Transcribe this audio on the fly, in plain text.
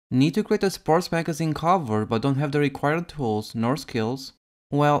Need to create a sports magazine cover but don't have the required tools nor skills?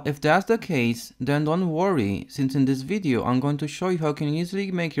 Well, if that's the case, then don't worry, since in this video I'm going to show you how you can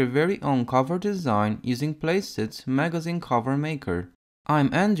easily make your very own cover design using Placit's Magazine Cover Maker.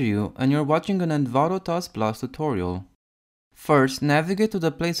 I'm Andrew, and you're watching an Envato Tuts Plus tutorial. First, navigate to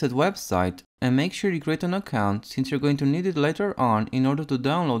the Placit website and make sure you create an account since you're going to need it later on in order to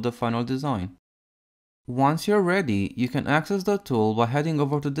download the final design. Once you're ready, you can access the tool by heading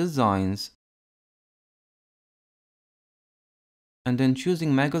over to Designs and then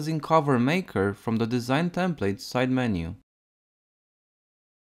choosing Magazine Cover Maker from the Design Templates side menu.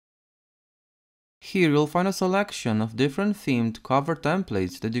 Here you'll find a selection of different themed cover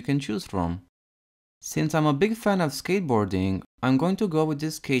templates that you can choose from. Since I'm a big fan of skateboarding, I'm going to go with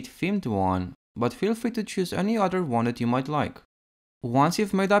this skate themed one, but feel free to choose any other one that you might like. Once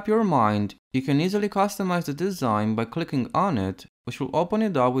you've made up your mind, you can easily customize the design by clicking on it, which will open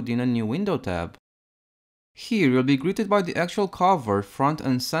it up within a new window tab. Here you'll be greeted by the actual cover front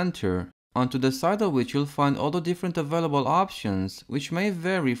and center, onto the side of which you'll find all the different available options, which may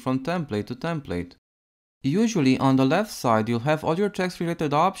vary from template to template. Usually on the left side you'll have all your text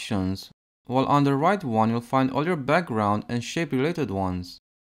related options, while on the right one you'll find all your background and shape related ones.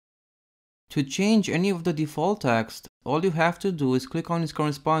 To change any of the default text, all you have to do is click on its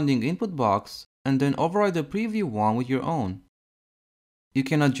corresponding input box and then override the preview one with your own. You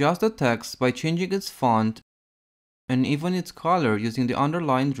can adjust the text by changing its font and even its color using the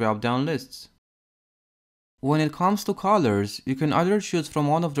underlined drop-down lists. When it comes to colors, you can either choose from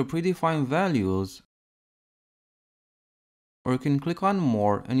one of the predefined values, or you can click on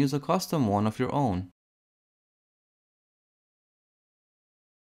More and use a custom one of your own.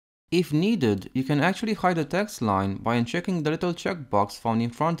 If needed, you can actually hide the text line by unchecking the little checkbox found in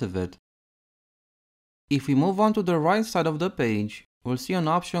front of it. If we move on to the right side of the page, we'll see an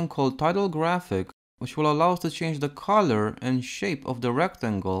option called Title Graphic, which will allow us to change the color and shape of the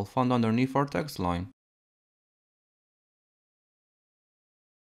rectangle found underneath our text line.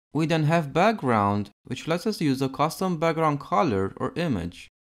 We then have Background, which lets us use a custom background color or image.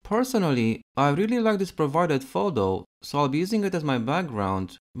 Personally, I really like this provided photo, so I'll be using it as my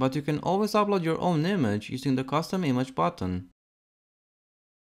background, but you can always upload your own image using the custom image button.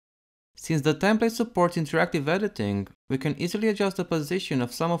 Since the template supports interactive editing, we can easily adjust the position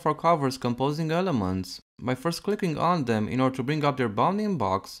of some of our cover's composing elements by first clicking on them in order to bring up their bounding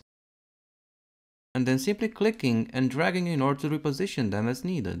box, and then simply clicking and dragging in order to reposition them as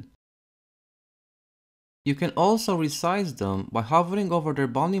needed. You can also resize them by hovering over their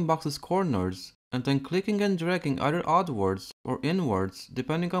bounding box's corners and then clicking and dragging either outwards or inwards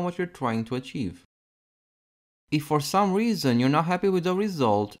depending on what you're trying to achieve. If for some reason you're not happy with the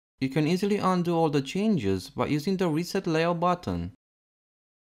result, you can easily undo all the changes by using the Reset Layout button.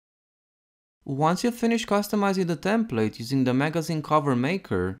 Once you've finished customizing the template using the Magazine Cover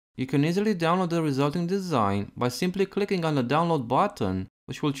Maker, you can easily download the resulting design by simply clicking on the download button,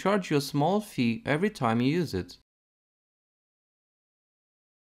 which will charge you a small fee every time you use it.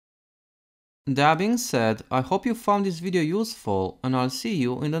 That being said, I hope you found this video useful and I'll see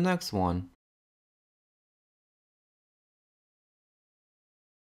you in the next one.